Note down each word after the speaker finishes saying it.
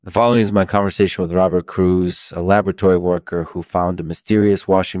The following is my conversation with Robert Cruz, a laboratory worker who found a mysterious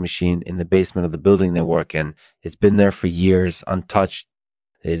washing machine in the basement of the building they work in. It's been there for years, untouched.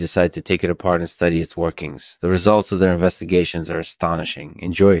 They decide to take it apart and study its workings. The results of their investigations are astonishing.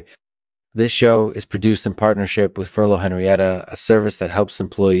 Enjoy. This show is produced in partnership with Furlough Henrietta, a service that helps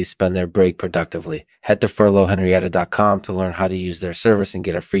employees spend their break productively. Head to furloughhenrietta.com to learn how to use their service and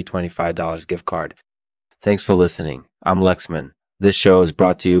get a free $25 gift card. Thanks for listening. I'm Lexman. This show is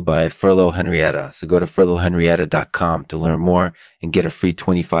brought to you by Furlough Henrietta, so go to furloughhenrietta.com to learn more and get a free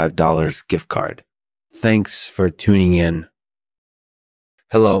 $25 gift card. Thanks for tuning in.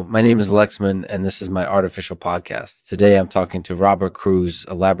 Hello, my name is Lexman, and this is my artificial podcast. Today I'm talking to Robert Cruz,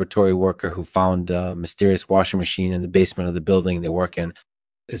 a laboratory worker who found a mysterious washing machine in the basement of the building they work in.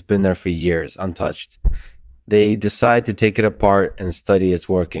 It's been there for years, untouched. They decide to take it apart and study its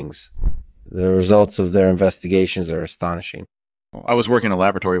workings. The results of their investigations are astonishing. I was working in a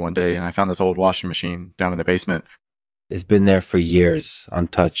laboratory one day and I found this old washing machine down in the basement. It's been there for years,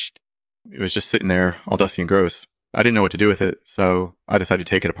 untouched. It was just sitting there, all dusty and gross. I didn't know what to do with it, so I decided to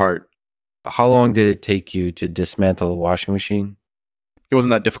take it apart. How long did it take you to dismantle the washing machine? It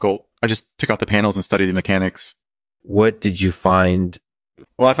wasn't that difficult. I just took out the panels and studied the mechanics. What did you find?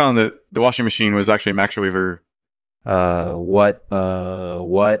 Well, I found that the washing machine was actually a Macer Weever. What?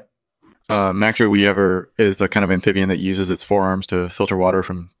 Macer Weever is a kind of amphibian that uses its forearms to filter water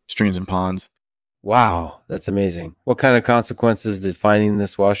from streams and ponds. Wow, that's amazing. What kind of consequences did finding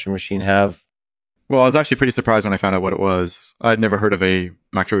this washing machine have? Well, I was actually pretty surprised when I found out what it was. I'd never heard of a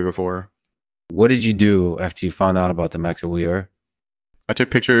Macer Weever before. What did you do after you found out about the Macer Weever? I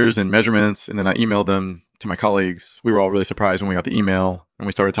took pictures and measurements, and then I emailed them to my colleagues. We were all really surprised when we got the email, and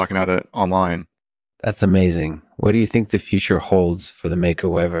we started talking about it online. That's amazing. What do you think the future holds for the Macer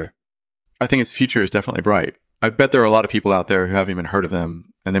Weever? I think its future is definitely bright. I bet there are a lot of people out there who haven't even heard of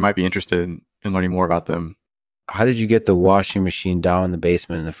them, and they might be interested in learning more about them. How did you get the washing machine down in the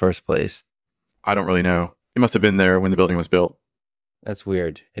basement in the first place? I don't really know. It must have been there when the building was built. That's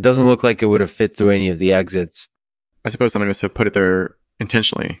weird. It doesn't look like it would have fit through any of the exits. I suppose somebody must have put it there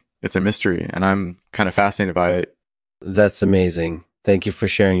intentionally. It's a mystery, and I'm kind of fascinated by it. That's amazing. Thank you for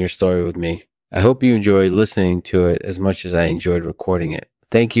sharing your story with me. I hope you enjoyed listening to it as much as I enjoyed recording it.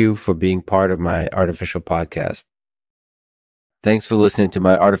 Thank you for being part of my artificial podcast. Thanks for listening to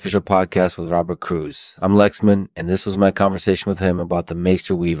my artificial podcast with Robert Cruz. I'm Lexman, and this was my conversation with him about the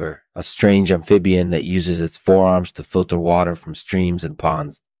Macer Weever, a strange amphibian that uses its forearms to filter water from streams and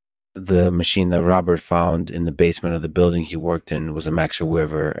ponds. The machine that Robert found in the basement of the building he worked in was a Macer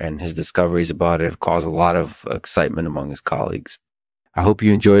Weever, and his discoveries about it have caused a lot of excitement among his colleagues. I hope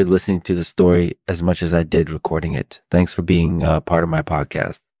you enjoyed listening to the story as much as I did recording it. Thanks for being part of my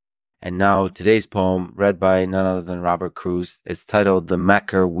podcast. And now today's poem, read by none other than Robert Cruz. It's titled The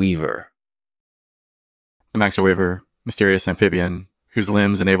Macer Weever. The Macer Weever, mysterious amphibian whose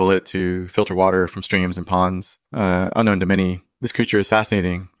limbs enable it to filter water from streams and ponds. Unknown to many, this creature is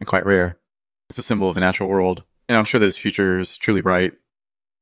fascinating and quite rare. It's a symbol of the natural world, and I'm sure that its future is truly bright.